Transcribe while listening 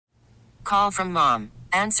call from mom.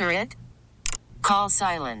 Answer it. Call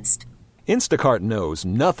silenced. Instacart knows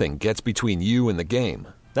nothing gets between you and the game.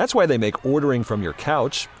 That's why they make ordering from your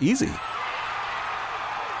couch easy.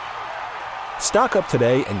 Stock up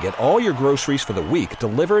today and get all your groceries for the week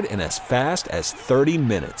delivered in as fast as 30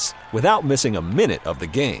 minutes without missing a minute of the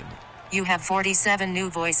game. You have 47 new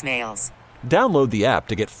voicemails. Download the app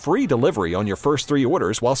to get free delivery on your first 3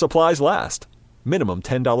 orders while supplies last. Minimum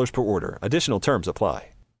 $10 per order. Additional terms apply.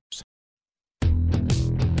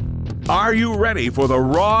 Are you ready for the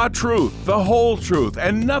raw truth, the whole truth,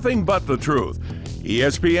 and nothing but the truth?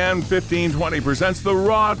 ESPN 1520 presents The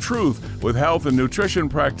Raw Truth with health and nutrition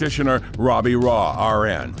practitioner Robbie Raugh,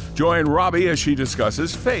 RN. Join Robbie as she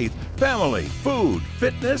discusses faith, family, food,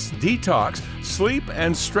 fitness, detox, sleep,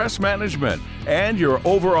 and stress management, and your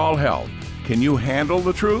overall health. Can you handle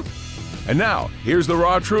the truth? And now, here's The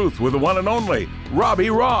Raw Truth with the one and only Robbie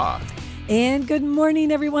Raugh. And good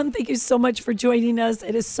morning, everyone. Thank you so much for joining us.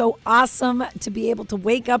 It is so awesome to be able to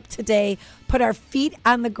wake up today, put our feet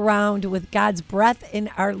on the ground with God's breath in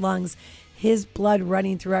our lungs, His blood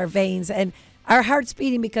running through our veins, and our hearts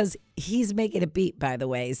beating because He's making it beat, by the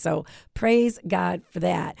way. So praise God for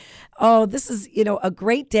that. Oh, this is, a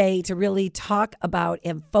great day to really talk about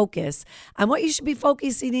and focus on what you should be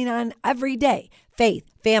focusing on every day. Faith,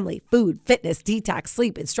 family, food, fitness, detox,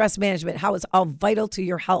 sleep, and stress management, how it's all vital to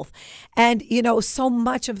your health. And, so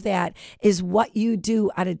much of that is what you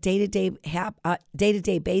do on a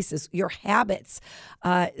day-to-day basis. Your habits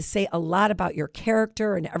say a lot about your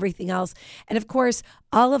character and everything else. And, of course,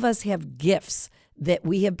 all of us have gifts that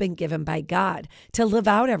we have been given by God to live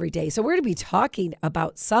out every day. So we're going to be talking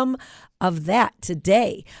about some of that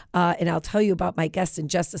today. And I'll tell you about my guest in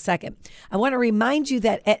just a second. I want to remind you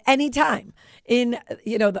that at any time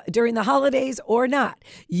during the holidays or not,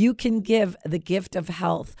 you can give the gift of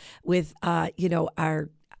health with,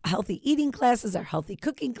 our healthy eating classes, our healthy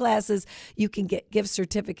cooking classes. You can get gift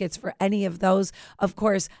certificates for any of those. Of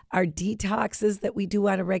course, our detoxes that we do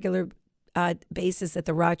on a regular basis at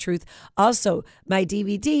The Raw Truth. Also, my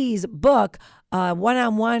DVDs, book,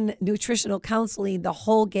 one-on-one nutritional counseling, the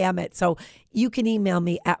whole gamut. So you can email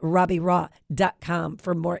me at robbieraught.com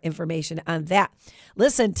for more information on that.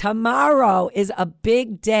 Listen, tomorrow is a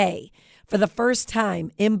big day. For the first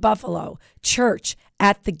time in Buffalo, church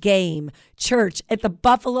at the game, church at the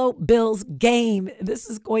Buffalo Bills game. This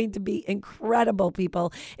is going to be incredible,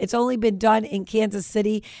 people. It's only been done in Kansas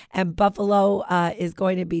City, and Buffalo is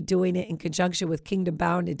going to be doing it in conjunction with Kingdom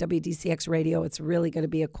Bound and WDCX Radio. It's really going to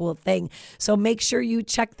be a cool thing. So make sure you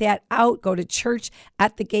check that out. Go to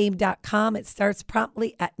churchatthegame.com. It starts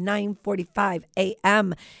promptly at 9:45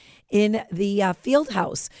 a.m. in the field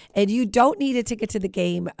house, and you don't need a ticket to the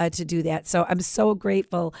game to do that. So I'm so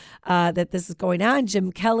grateful that this is going on.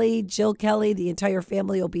 Jim Kelly, Jill Kelly, the entire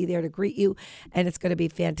family will be there to greet you, and it's going to be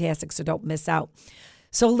fantastic, so don't miss out.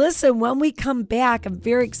 So listen, when we come back, I'm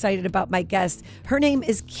very excited about my guest. Her name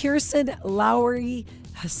is Kirsten Lowry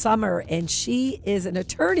Summer, and she is an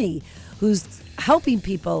attorney who's helping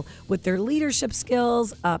people with their leadership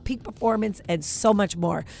skills, peak performance, and so much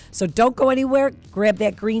more. So don't go anywhere. Grab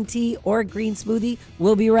that green tea or a green smoothie.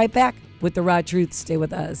 We'll be right back with The Raw Truth. Stay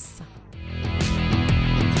with us.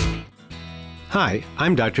 Hi,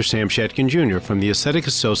 I'm Dr. Sam Shatkin Jr. from the Aesthetic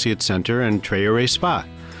Associates Center and Trey Array Spa.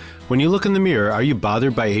 When you look in the mirror, are you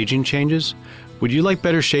bothered by aging changes? Would you like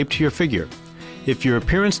better shape to your figure? If your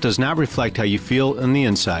appearance does not reflect how you feel on the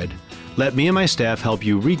inside, let me and my staff help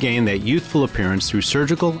you regain that youthful appearance through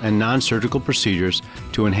surgical and non-surgical procedures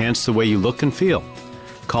to enhance the way you look and feel.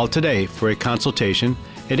 Call today for a consultation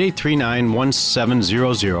at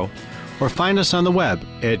 839-1700 or find us on the web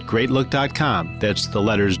at greatlook.com. That's the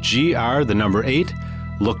letters GR, the number 8,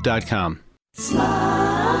 look.com.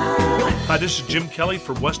 Hi, this is Jim Kelly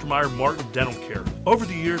for Westermeyer Martin Dental Care. Over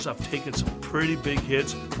the years, I've taken some pretty big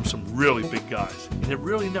hits from some really big guys, and it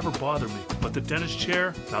really never bothered me. But the dentist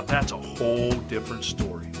chair, now that's a whole different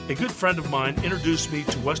story. A good friend of mine introduced me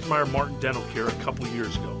to Westermeyer Martin Dental Care a couple of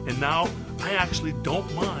years ago, and now I actually don't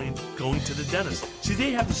mind going to the dentist. See,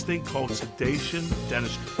 they have this thing called sedation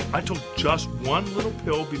dentistry. I took just one little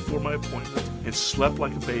pill before my appointment and slept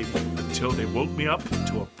like a baby until they woke me up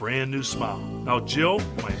to a brand new smile. Now, Jill,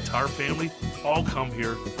 my entire family, all come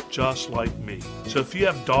here just like me. So if you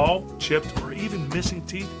have dull, chipped, or even missing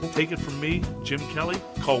teeth, take it from me, Jim Kelly.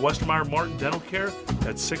 Call Westermeyer Martin Dental Care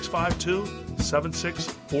at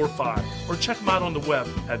 652-7645 or check them out on the web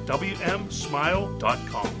at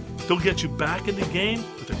wmsmile.com. They'll get you back in the game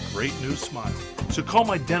with a great new smile. So call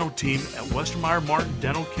my dental team at Westermeyer Martin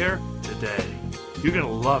Dental Care today. You're going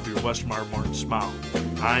to love your Westermeyer Martin smile.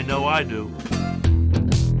 I know I do.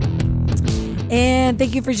 And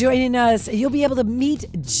thank you for joining us. You'll be able to meet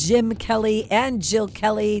Jim Kelly and Jill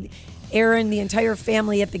Kelly, Aaron, the entire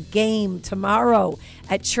family at the game tomorrow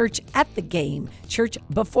at Church at the Game, Church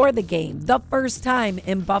Before the Game, the first time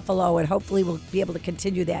in Buffalo, and hopefully we'll be able to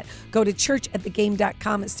continue that. Go to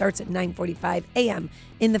churchathegame.com. It starts at 9:45 a.m.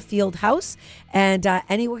 in the Field House, and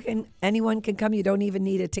anyone can come. You don't even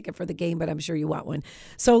need a ticket for the game, but I'm sure you want one.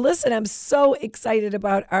 So listen, I'm so excited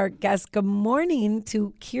about our guest. Good morning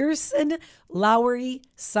to Kirsten Lowry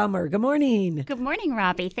Summer. Good morning. Good morning,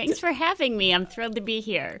 Robbie. Thanks for having me. I'm thrilled to be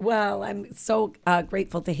here. Well, I'm so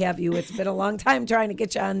grateful to have you. It's been a long time trying to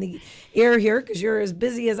get you on the air here because you're as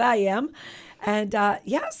busy as I am. And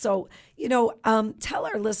so, tell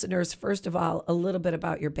our listeners, first of all, a little bit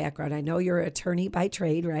about your background. I know you're an attorney by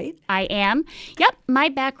trade, right? I am. Yep. My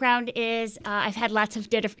background is I've had lots of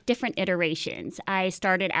different iterations. I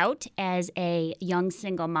started out as a young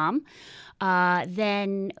single mom,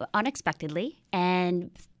 then unexpectedly, and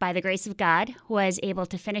by the grace of God, was able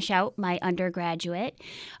to finish out my undergraduate,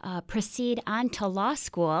 proceed on to law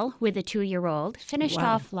school with a 2-year-old, finished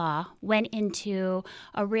off law, went into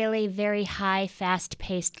a really very high,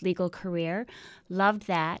 fast-paced legal career, loved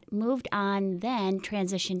that, moved on, then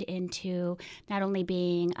transitioned into not only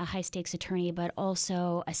being a high-stakes attorney, but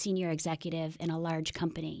also a senior executive in a large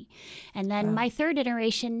company. And then my third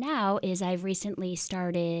iteration now is I've recently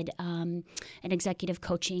started an executive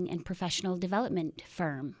coaching and professional development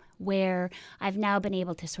firm, where I've now been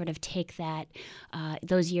able to sort of take that,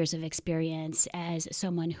 those years of experience as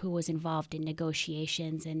someone who was involved in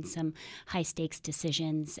negotiations and some high-stakes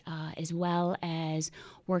decisions, as well as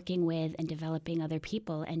working with and developing other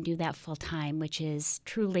people, and do that full-time, which is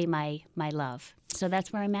truly my love. So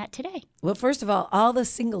that's where I'm at today. Well, first of all the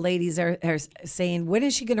single ladies are saying, when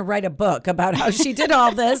is she going to write a book about how she did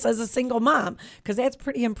all this as a single mom? Because that's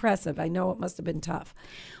pretty impressive. I know it must have been tough.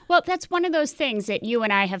 Well, that's one of those things that you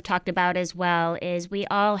and I have talked about as well, is we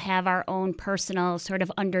all have our own personal sort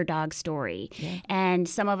of underdog story. Yeah. And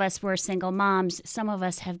some of us were single moms. Some of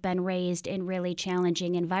us have been raised in really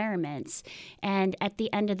challenging environments. And at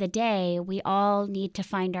the end of the day, we all need to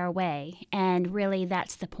find our way. And really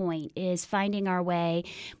that's the point, is finding our way,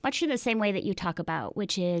 much in the same way that you talk about,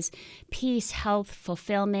 which is peace, health,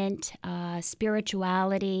 fulfillment,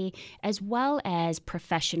 spirituality, as well as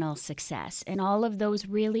professional success. And all of those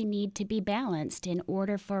really need to be balanced in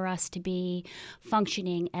order for us to be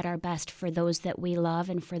functioning at our best for those that we love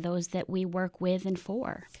and for those that we work with and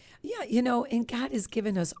for. Yeah, and God has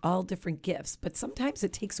given us all different gifts, but sometimes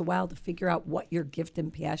it takes a while to figure out what your gift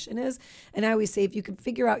and passion is. And I always say, if you can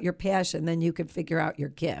figure out your passion, then you can figure out your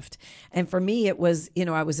gift. And for me, it was,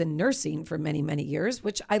 I was in nursing for many, many years,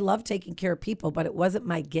 which I love taking care of people, but it wasn't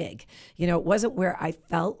my gig. It wasn't where I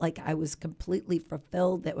felt like I was completely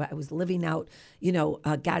fulfilled, that I was living out,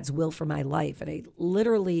 God's will for my life. And I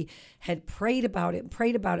literally had prayed about it,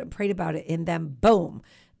 and then boom,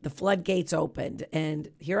 the floodgates opened, and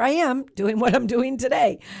here I am doing what I'm doing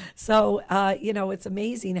today. So, it's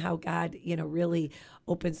amazing how God, really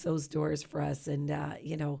opens those doors for us, and,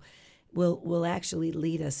 will actually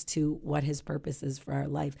lead us to what his purpose is for our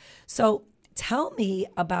life. So tell me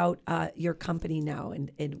about your company now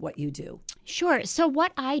and what you do. Sure. So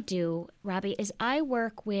what I do, Robbie, is I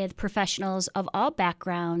work with professionals of all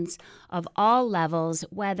backgrounds, of all levels,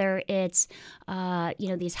 whether it's,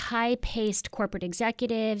 these high-paced corporate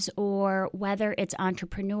executives, or whether it's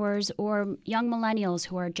entrepreneurs or young millennials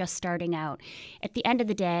who are just starting out. At the end of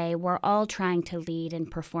the day, we're all trying to lead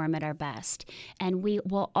and perform at our best. And we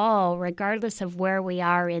will all, regardless of where we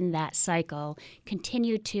are in that cycle,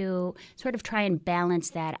 continue to sort of try and balance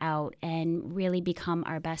that out and really become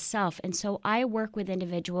our best self. And so I work with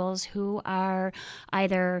individuals who are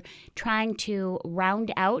either trying to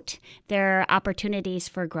round out their opportunities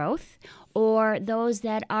for growth, or those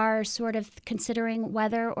that are sort of considering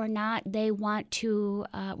whether or not they want to,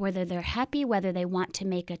 whether they're happy, whether they want to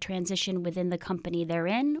make a transition within the company they're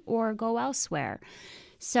in or go elsewhere.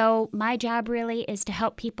 So my job really is to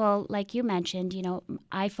help people, like you mentioned,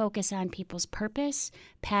 I focus on people's purpose,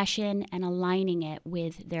 passion, and aligning it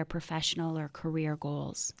with their professional or career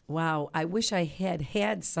goals. Wow. I wish I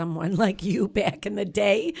had someone like you back in the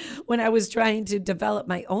day when I was trying to develop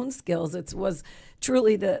my own skills. It was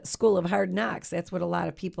truly the school of hard knocks. That's what a lot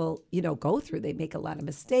of people, go through. They make a lot of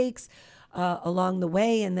mistakes along the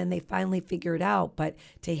way, and then they finally figure it out. But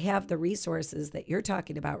to have the resources that you're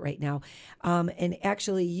talking about right now, and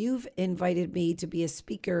actually you've invited me to be a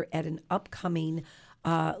speaker at an upcoming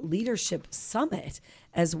Leadership Summit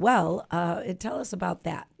as well. Tell us about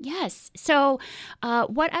that. Yes. So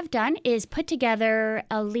what I've done is put together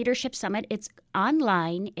a leadership summit. It's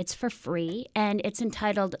online, it's for free, and it's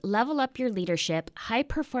entitled Level Up Your Leadership, High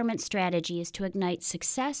Performance Strategies to Ignite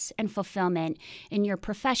Success and Fulfillment in Your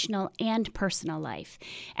Professional and Personal Life.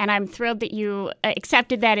 And I'm thrilled that you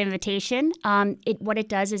accepted that invitation. What it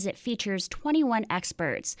does is it features 21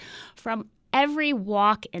 experts from every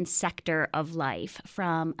walk and sector of life,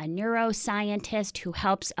 from a neuroscientist who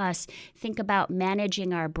helps us think about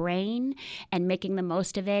managing our brain and making the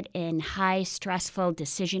most of it in high stressful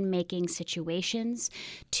decision-making situations,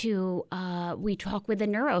 to we talk with a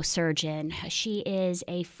neurosurgeon. She is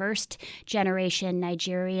a first-generation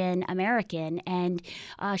Nigerian American, and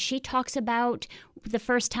she talks about the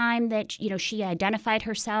first time that she identified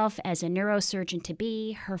herself as a neurosurgeon to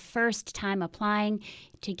be, her first time applying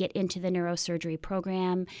to get into the neurosurgery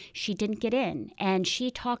program. She didn't get in. And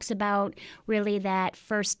she talks about really that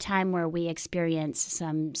first time where we experience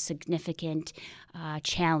some significant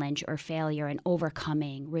challenge or failure and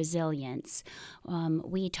overcoming resilience.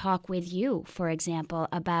 We talk with you, for example,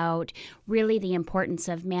 about really the importance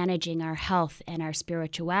of managing our health and our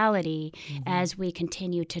spirituality as we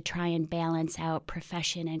continue to try and balance out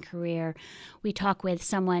profession and career. We talk with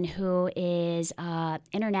someone who is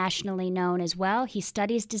internationally known as well. He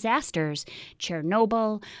studies disasters,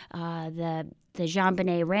 Chernobyl, the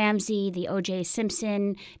Jean-Benet Ramsey, the O.J.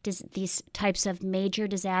 Simpson, these types of major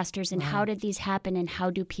disasters, and how did these happen and how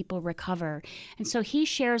do people recover? And so he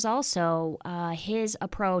shares also his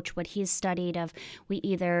approach, what he's studied of we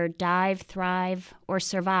either dive, thrive, or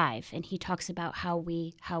survive. And he talks about how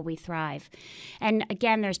we thrive. And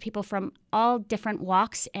again, there's people from all different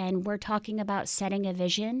walks, and we're talking about setting a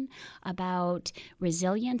vision, about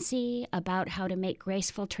resiliency, about how to make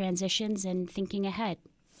graceful transitions and thinking ahead.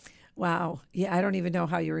 Wow. Yeah, I don't even know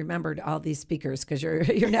how you remembered all these speakers because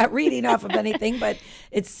you're not reading off of anything, but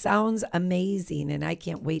it sounds amazing, and I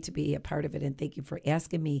can't wait to be a part of it, and thank you for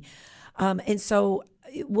asking me. And so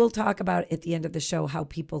we'll talk about at the end of the show how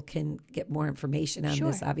people can get more information on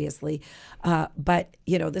this, obviously. But,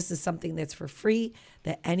 this is something that's for free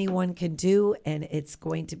that anyone can do, and it's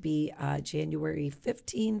going to be January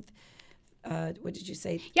 15th. What did you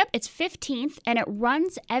say? Yep, it's 15th, and it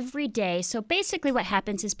runs every day. So basically what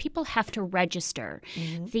happens is people have to register.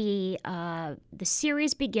 The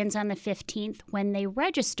series begins on the 15th. When they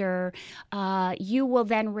register, you will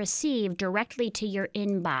then receive directly to your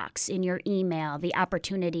inbox in your email the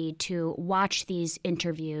opportunity to watch these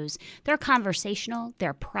interviews. They're conversational.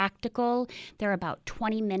 They're practical. They're about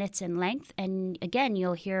 20 minutes in length. And again,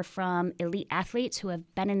 you'll hear from elite athletes who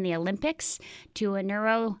have been in the Olympics to a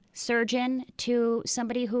neurosurgeon to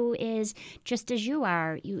somebody who is just as you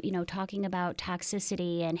are, talking about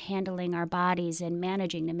toxicity and handling our bodies and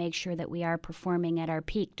managing to make sure that we are performing at our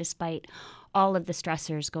peak despite all of the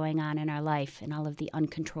stressors going on in our life and all of the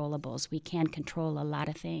uncontrollables. We can control a lot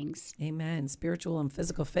of things. Amen. Spiritual and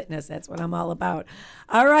physical fitness. That's what I'm all about.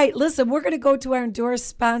 All right. Listen, we're going to go to our endorsed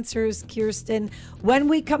sponsors, Kirsten. When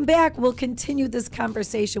we come back, we'll continue this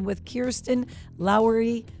conversation with Kirsten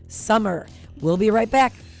Lowry Summer. We'll be right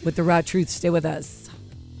back with The Raw Truth. Stay with us.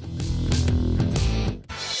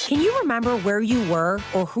 Can you remember where you were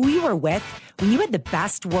or who you were with when you had the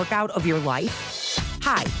best workout of your life?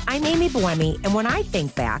 Hi, I'm Amy Buemi, and when I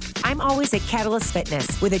think back, I'm always at Catalyst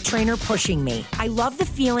Fitness with a trainer pushing me. I love the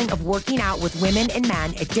feeling of working out with women and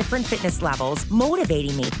men at different fitness levels,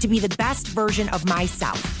 motivating me to be the best version of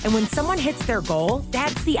myself. And when someone hits their goal,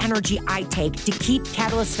 that's the energy I take to keep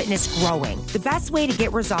Catalyst Fitness growing. The best way to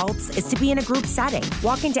get results is to be in a group setting.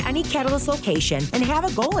 Walk into any Catalyst location and have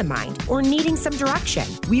a goal in mind or needing some direction.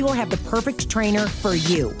 We will have the perfect trainer for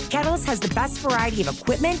you. Catalyst has the best variety of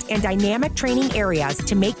equipment and dynamic training areas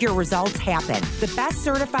to make your results happen. The best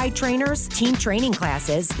certified trainers, team training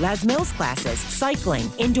classes, Les Mills classes, cycling,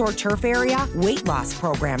 indoor turf area, weight loss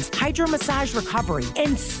programs, hydro massage recovery,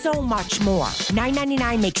 and so much more.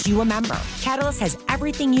 $9.99 makes you a member. Catalyst has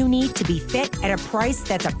everything you need to be fit at a price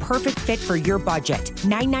that's a perfect fit for your budget.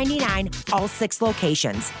 $9.99, all 6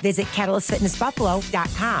 locations. Visit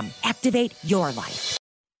CatalystFitnessBuffalo.com. Activate your life.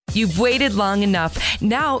 You've waited long enough.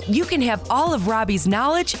 Now you can have all of Robbie's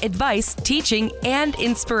knowledge, advice, teaching, and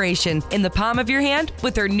inspiration in the palm of your hand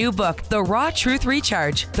with her new book, The Raw Truth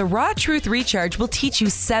Recharge. The Raw Truth Recharge will teach you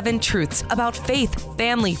 7 truths about faith,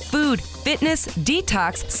 family, food, fitness,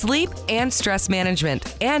 detox, sleep, and stress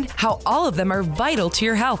management, and how all of them are vital to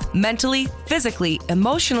your health, mentally, physically,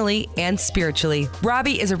 emotionally, and spiritually.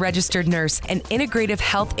 Robbie is a registered nurse, an integrative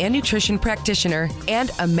health and nutrition practitioner,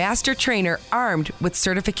 and a master trainer armed with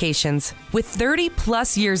certification. certifications. With 30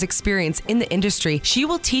 plus years experience in the industry, she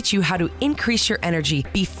will teach you how to increase your energy,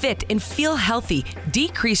 be fit and feel healthy,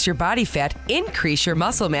 decrease your body fat, increase your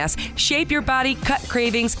muscle mass, shape your body, cut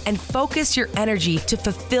cravings, and focus your energy to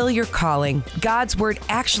fulfill your calling. God's Word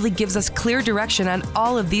actually gives us clear direction on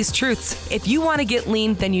all of these truths. If you want to get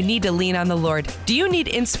lean, then you need to lean on the Lord. Do you need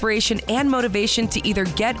inspiration and motivation to either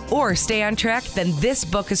get or stay on track? Then this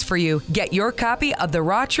book is for you. Get your copy of The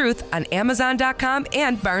Raw Truth on Amazon.com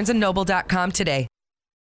and BarnesandNoble.com today.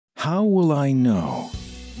 How will I know?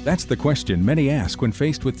 That's the question many ask when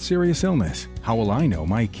faced with serious illness. How will I know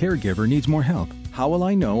my caregiver needs more help? How will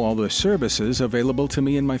I know all the services available to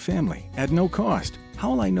me and my family at no cost?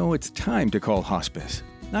 How will I know it's time to call hospice?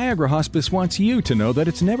 Niagara Hospice wants you to know that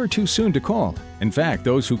it's never too soon to call. In fact,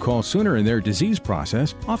 those who call sooner in their disease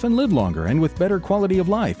process often live longer and with better quality of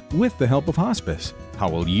life with the help of hospice. How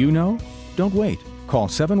will you know? Don't wait. Call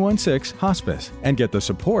 716-HOSPICE and get the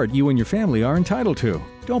support you and your family are entitled to.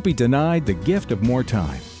 Don't be denied the gift of more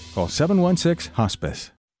time. Call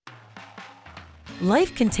 716-HOSPICE.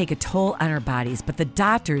 Life can take a toll on our bodies, but the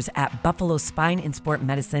doctors at Buffalo Spine and Sport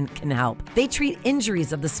Medicine can help. They treat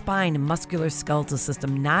injuries of the spine and musculoskeletal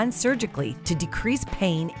system non-surgically to decrease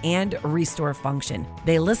pain and restore function.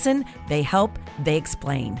 They listen, they help, they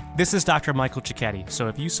explain. This is Dr. Michael Cicchetti. So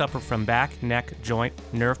if you suffer from back, neck, joint,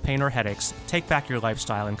 nerve pain, or headaches, take back your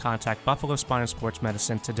lifestyle and contact Buffalo Spine and Sports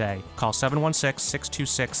Medicine today. Call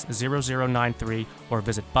 716-626-0093 or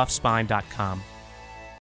visit buffspine.com.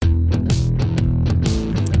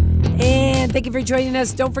 And thank you for joining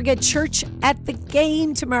us. Don't forget church at the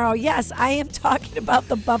game tomorrow. Yes, I am talking about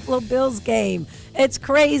the Buffalo Bills game. It's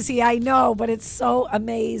crazy, I know, but it's so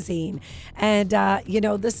amazing. And,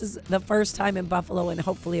 this is the first time in Buffalo, and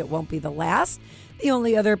hopefully it won't be the last. The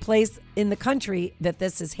only other place in the country that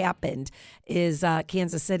this has happened is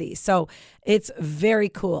Kansas City. So it's very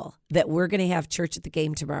cool that we're going to have church at the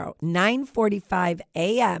game tomorrow, 9:45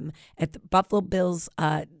 a.m. at the Buffalo Bills,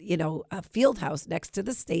 field house next to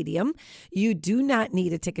the stadium. You do not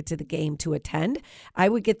need a ticket to the game to attend. I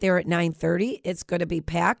would get there at 9:30. It's going to be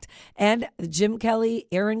packed. And Jim Kelly,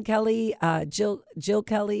 Aaron Kelly, Jill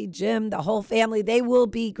Kelly, Jim, the whole family, they will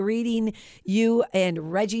be greeting you.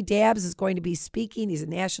 And Reggie Dabbs is going to be speaking. He's a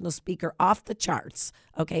national speaker off the charts.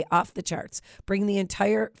 Okay, off the charts. Bring the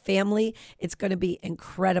entire family. It's going to be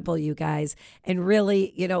incredible, you guys. And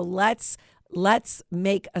really, let's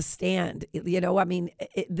make a stand.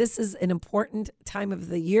 This is an important time of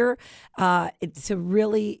the year to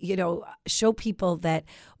really, show people that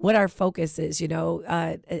what our focus is.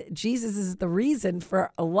 Jesus is the reason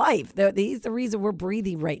for life. He's the reason we're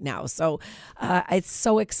breathing right now. So it's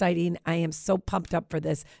so exciting. I am so pumped up for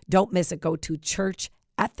this. Don't miss it. Go to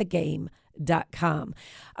churchatthegame.com.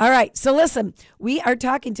 All right. So listen, we are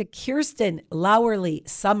talking to Kirsten Lowerly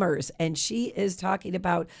Summers, and she is talking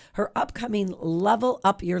about her upcoming Level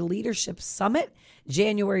Up Your Leadership Summit,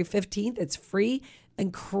 January 15th. It's free.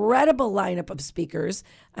 Incredible lineup of speakers.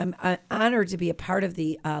 I'm honored to be a part of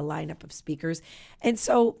the lineup of speakers. And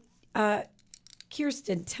so,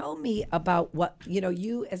 Kirsten, tell me about what,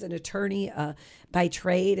 you as an attorney by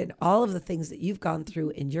trade and all of the things that you've gone through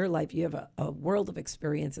in your life. You have a world of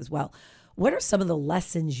experience as well. What are some of the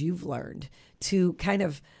lessons you've learned to kind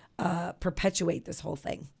of perpetuate this whole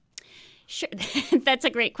thing? Sure. That's a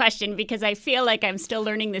great question, because I feel like I'm still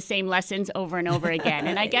learning the same lessons over and over again.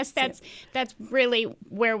 And I guess that's really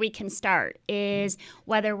where we can start, is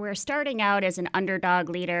whether we're starting out as an underdog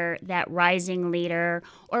leader, that rising leader,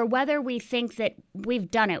 or whether we think that we've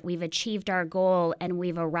done it, we've achieved our goal, and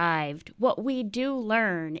we've arrived. What we do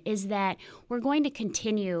learn is that we're going to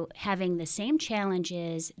continue having the same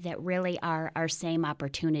challenges that really are our same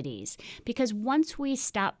opportunities. Because once we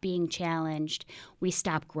stop being challenged, we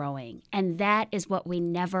stop growing. And that is what we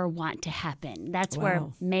never want to happen. That's where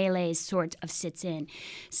melee sort of sets in.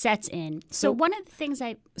 So one of the things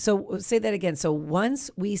So say that again. So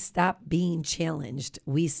once we stop being challenged,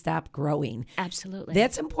 we stop growing. Absolutely.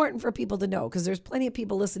 That's important for people to know, because there's plenty of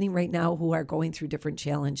people listening right now who are going through different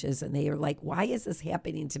challenges, and they are like, why is this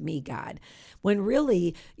happening to me, God? When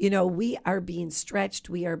really, we are being stretched,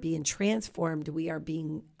 we are being transformed, we are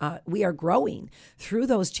growing through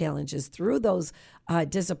those challenges, through those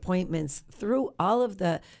disappointments, through all of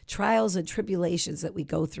the trials and tribulations that we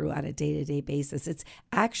go through on a day-to-day basis. It's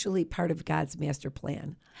actually part of God's master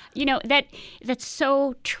plan. That's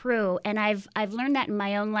so true. And I've learned that in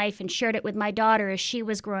my own life and shared it with my daughter as she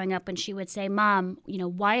was growing up, and she would say, Mom,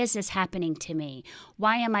 why is this happening to me?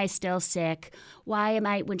 Why am I still sick? Why am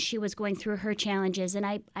I, when she was going through her challenges? And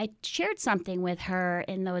I shared something with her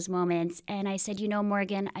in those moments. And I said,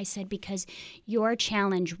 Morgan, I said, because your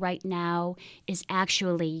challenge right now is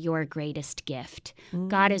actually your greatest gift.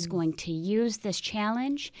 God is going to use this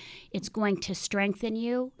challenge. It's going to strengthen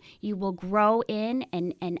you. You will grow in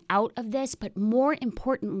and out of this, but more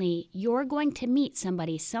importantly, you're going to meet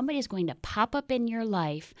somebody. Somebody is going to pop up in your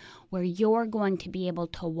life where you're going to be able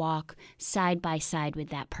to walk side by side with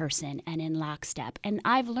that person and in lockstep. And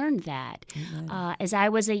I've learned that. As I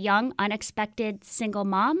was a young, unexpected single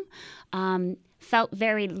mom, felt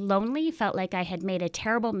very lonely, felt like I had made a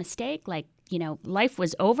terrible mistake, like, life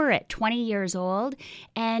was over at 20 years old.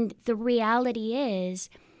 And the reality is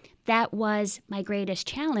that was my greatest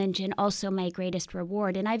challenge and also my greatest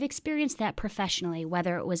reward. And I've experienced that professionally,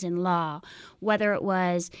 whether it was in law, whether it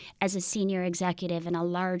was as a senior executive in a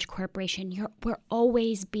large corporation. We're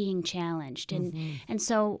always being challenged. And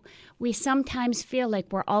so we sometimes feel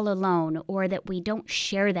like we're all alone, or that we don't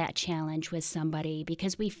share that challenge with somebody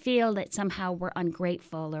because we feel that somehow we're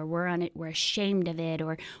ungrateful, or we're ashamed of it,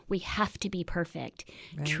 or we have to be perfect.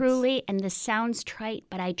 Right. Truly, and this sounds trite,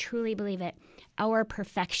 but I truly believe it, our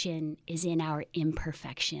perfection is in our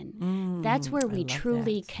imperfection. That's where we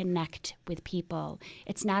truly connect with people.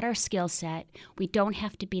 It's not our skill set. We don't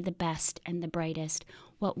have to be the best and the brightest.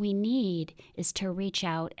 What we need is to reach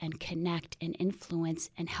out and connect and influence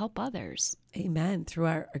and help others. Amen. Through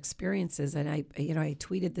our experiences. And I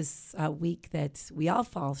tweeted this week that we all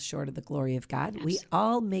fall short of the glory of God. Absolutely. We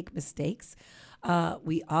all make mistakes.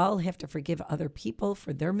 We all have to forgive other people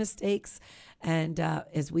for their mistakes, and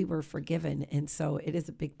as we were forgiven. And so it is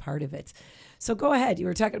a big part of it. So go ahead. You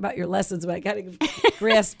were talking about your lessons, but I got to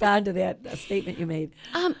grasp onto that statement you made.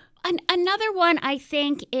 Another one I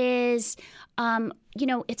think is,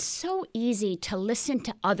 it's so easy to listen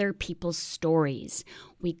to other people's stories.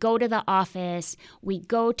 We go to the office, we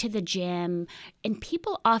go to the gym, and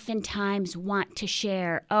people oftentimes want to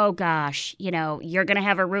share, oh gosh, you're going to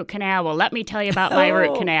have a root canal. Well, let me tell you about my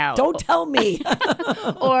root canal. Don't tell me.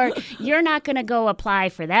 Or you're not going to go apply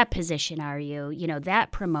for that position, are you?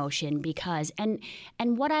 That promotion, because, and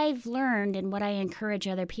what I've learned and what I encourage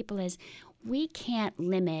other people is, we can't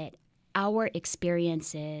limit our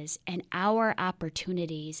experiences and our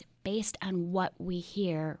opportunities based on what we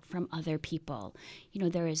hear from other people.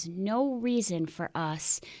 There is no reason for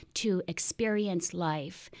us to experience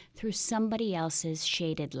life through somebody else's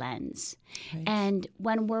shaded lens. Right. And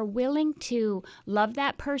when we're willing to love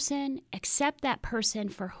that person, accept that person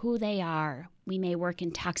for who they are, we may work in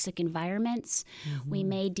toxic environments. We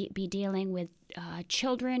may be dealing with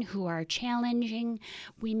children who are challenging.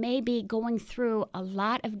 We may be going through a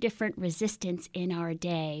lot of different resistance in our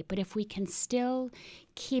day, but if we can still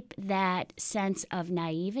keep that sense of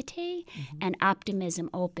naivety and optimism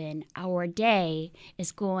open, our day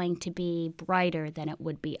is going to be brighter than it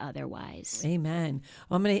would be otherwise. Amen.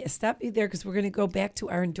 Well, I'm going to stop you there because we're going to go back to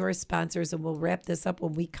our endorsed sponsors, and we'll wrap this up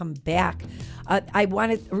when we come back. I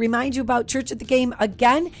want to remind you about Church at the Game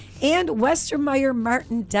again and Westermeyer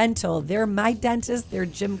Martin Dental. They're my dentist. They're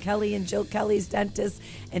Jim Kelly and Jill Kelly's dentists,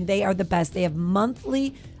 and they are the best. They have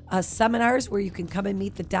monthly seminars where you can come and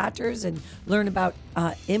meet the doctors and learn about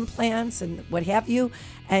implants and what have you.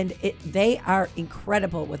 And they are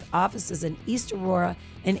incredible with offices in East Aurora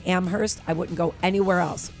and Amherst. I wouldn't go anywhere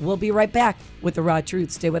else. We'll be right back with The Raw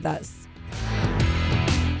Truth. Stay with us.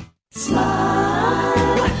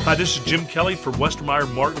 Hi, this is Jim Kelly for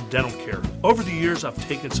Westermeyer Martin Dental Care. Over the years, I've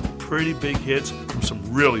taken some pretty big hits from some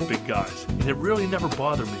really big guys, and it really never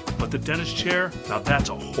bothered me. But the dentist chair, now that's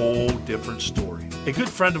a whole different story. A good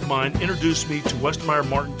friend of mine introduced me to Westermeyer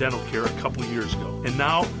Martin Dental Care a couple years ago, and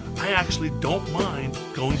now I actually don't mind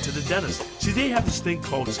going to the dentist. See, they have this thing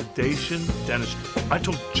called sedation dentistry. I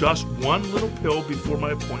took just one little pill before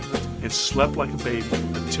my appointment and slept like a baby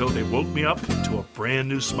until they woke me up to a brand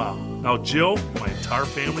new smile. Now, Jill and my entire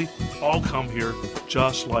family all come here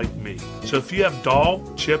just like me. So if you have dull,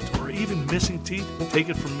 chipped, or even missing teeth, take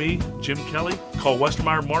it from me, Jim Kelly. Call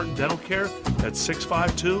Westermeyer Martin Dental Care at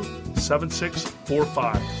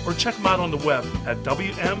 652-7645 or check them out on the web at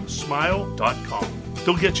wmsmile.com.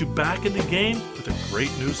 They'll get you back in the game with a great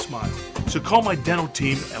new smile. So call my dental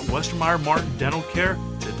team at Westermeyer Martin Dental Care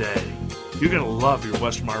today. You're going to love your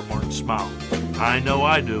Westermeyer Martin smile. I know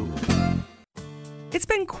I do. It's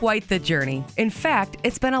been quite the journey. In fact,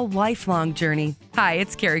 it's been a lifelong journey. Hi,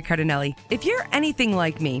 it's Carrie Cardinelli. If you're anything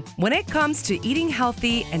like me, when it comes to eating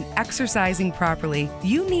healthy and exercising properly,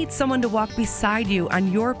 you need someone to walk beside you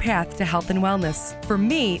on your path to health and wellness. For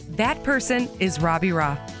me, that person is Robbie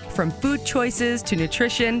Raugh. From food choices to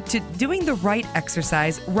nutrition to doing the right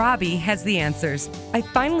exercise, Robbie has the answers. I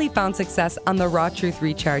finally found success on the Raw Truth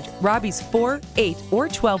Recharge, Robbie's 4, 8, or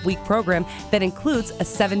 12-week program that includes a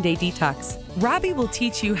 7-day detox. Robbie will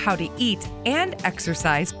teach you how to eat and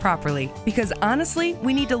exercise properly because honestly,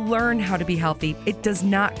 we need to learn how to be healthy. It does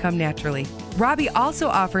not come naturally. Robbie also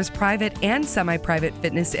offers private and semi-private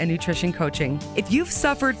fitness and nutrition coaching. If you've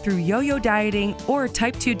suffered through yo-yo dieting or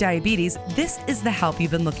type 2 diabetes, this is the help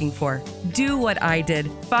you've been looking for. Do what I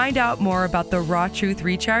did. Find out more about the Raw Truth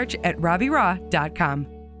Recharge at RobbieRaugh.com.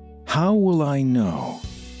 How will I know?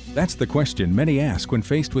 That's the question many ask when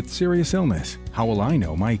faced with serious illness. How will I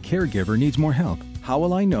know my caregiver needs more help? How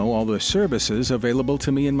will I know all the services available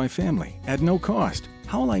to me and my family at no cost?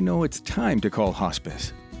 How will I know it's time to call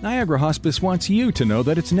hospice? Niagara Hospice wants you to know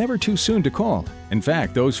that it's never too soon to call. In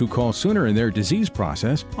fact, those who call sooner in their disease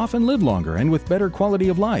process often live longer and with better quality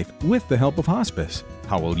of life with the help of hospice.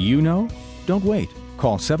 How will you know? Don't wait.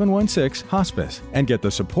 Call 716-HOSPICE and get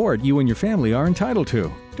the support you and your family are entitled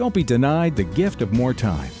to. Don't be denied the gift of more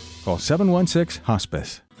time. Call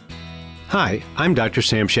 716-HOSPICE. Hi, I'm Dr.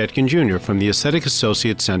 Sam Shetkin Jr. from the Aesthetic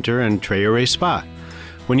Associates Center and Trey Array Spa.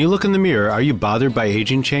 When you look in the mirror, are you bothered by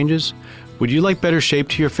aging changes? Would you like better shape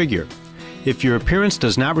to your figure? If your appearance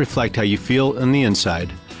does not reflect how you feel on the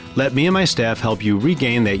inside, let me and my staff help you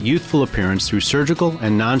regain that youthful appearance through surgical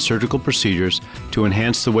and non-surgical procedures to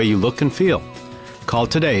enhance the way you look and feel. Call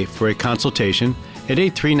today for a consultation at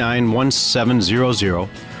 839-1700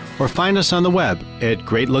 or find us on the web at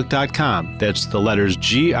greatlook.com. That's the letters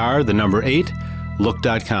GR, the number 8,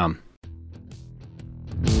 look.com.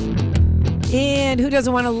 And who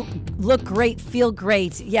doesn't want to look great, feel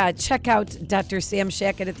great? Yeah, check out Dr. Sam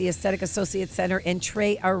Shetkin at the Aesthetic Associates Center and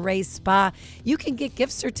Trey Array Spa. You can get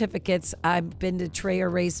gift certificates. I've been to Trey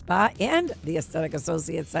Array Spa and the Aesthetic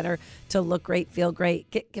Associates Center to look great, feel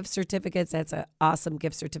great. Get gift certificates. That's an awesome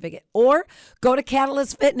gift certificate. Or go to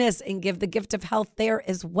Catalyst Fitness and give the gift of health there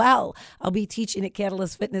as well. I'll be teaching at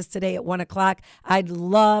Catalyst Fitness today at 1 o'clock. I'd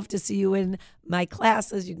love to see you in my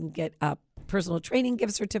classes. You can get personal training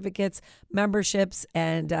gift certificates, memberships,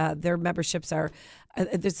 and their memberships are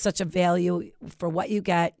there's such a value for what you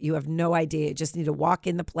get. You have no idea. You just need to walk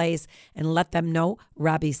in the place and let them know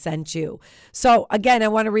Robbie sent you. So again, I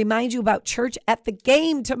want to remind you about Church at the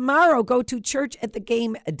Game tomorrow. Go to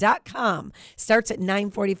churchatthegame.com. Starts at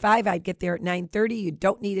 9:45. I'd get there at 9:30. You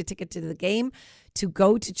don't need a ticket to the game to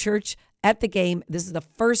go to Church at the Game. This is the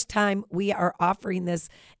first time we are offering this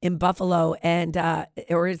in Buffalo, and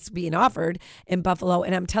or it's being offered in Buffalo.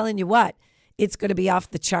 And I'm telling you what, it's going to be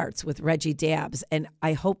off the charts with Reggie Dabbs. And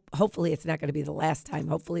hopefully it's not going to be the last time.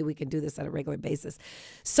 Hopefully we can do this on a regular basis.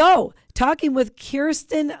 So talking with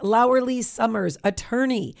Kirsten Lowerly Summers,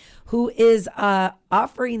 attorney, who is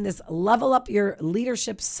offering this Level Up Your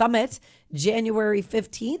Leadership Summit January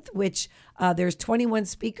 15th, which there's 21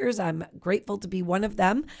 speakers. I'm grateful to be one of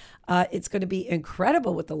them. It's going to be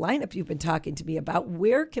incredible with the lineup you've been talking to me about.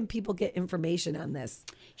 Where can people get information on this?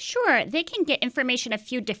 Sure. They can get information a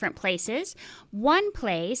few different places. One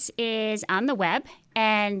place is on the web,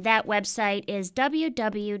 and that website is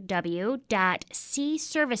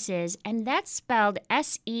www.seaservices, and that's spelled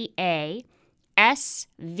SEASVCS.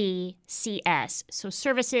 So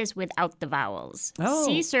services without the vowels. Oh.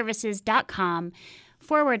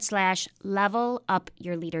 seaservices.com/level up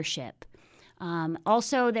your leadership.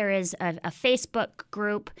 Also, there is a Facebook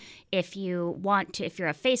group. If you want to, if you're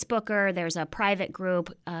a Facebooker, there's a private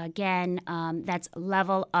group. That's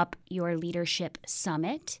Level Up Your Leadership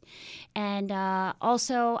Summit. And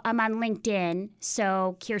also, I'm on LinkedIn.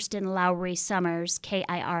 So Kirsten Lowry Summers,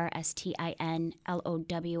 KIRSTIN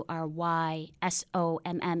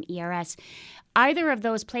LOWRYSOMMERS. Either of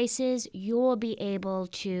those places, you'll be able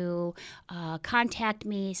to contact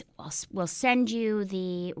me. We'll send you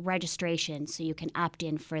the registration so you can opt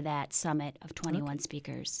in for that summit of 21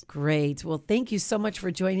 speakers. Great. Well, thank you so much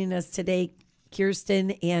for joining us today,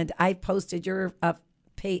 Kirsten. And I posted your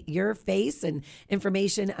face and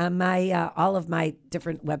information on my all of my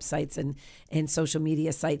different websites and social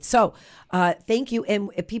media sites. So thank you.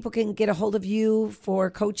 And if people can get a hold of you for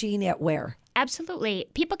coaching at where? Absolutely.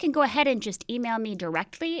 People can go ahead and just email me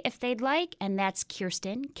directly if they'd like, and that's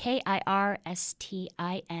Kirsten,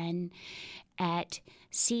 KIRSTIN, at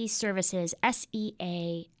seaservices,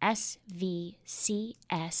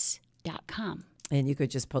 SEASVCS.com. And you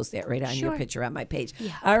could just post that right on your picture on my page.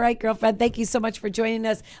 Yeah. All right, girlfriend. Thank you so much for joining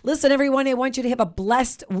us. Listen, everyone, I want you to have a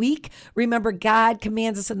blessed week. Remember, God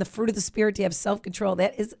commands us in the fruit of the Spirit to have self-control.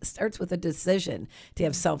 That starts with a decision to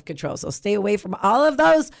have self-control. So stay away from all of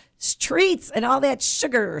those treats and all that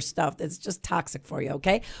sugar stuff that's just toxic for you,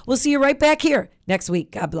 okay? We'll see you right back here next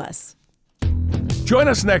week. God bless. Join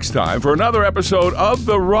us next time for another episode of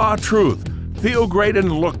The Raw Truth. Feel great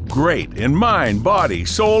and look great in mind, body,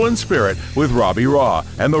 soul, and spirit with Robbie Raugh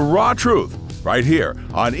and The Raw Truth. right here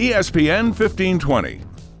on ESPN 1520.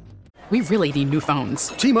 We really need new phones.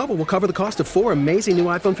 T-Mobile will cover the cost of 4 amazing new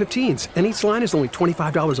iPhone 15s, and each line is only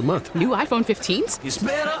 $25 a month. New iPhone 15s? It's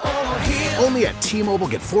better over here. Only at T-Mobile,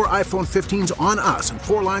 get 4 iPhone 15s on us and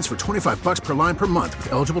 4 lines for $25 per line per month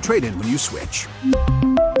with eligible trade-in when you switch.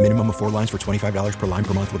 Minimum of 4 lines for $25 per line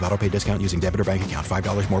per month with autopay discount using debit or bank account.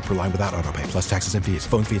 $5 more per line without autopay, plus taxes and fees.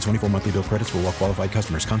 Phone fee at 24 monthly bill credits for well-qualified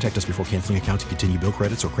customers. Contact us before canceling account to continue bill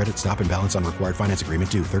credits or credit stop and balance on required finance agreement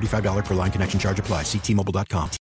due. $35 per line connection charge applies. See T-Mobile.com.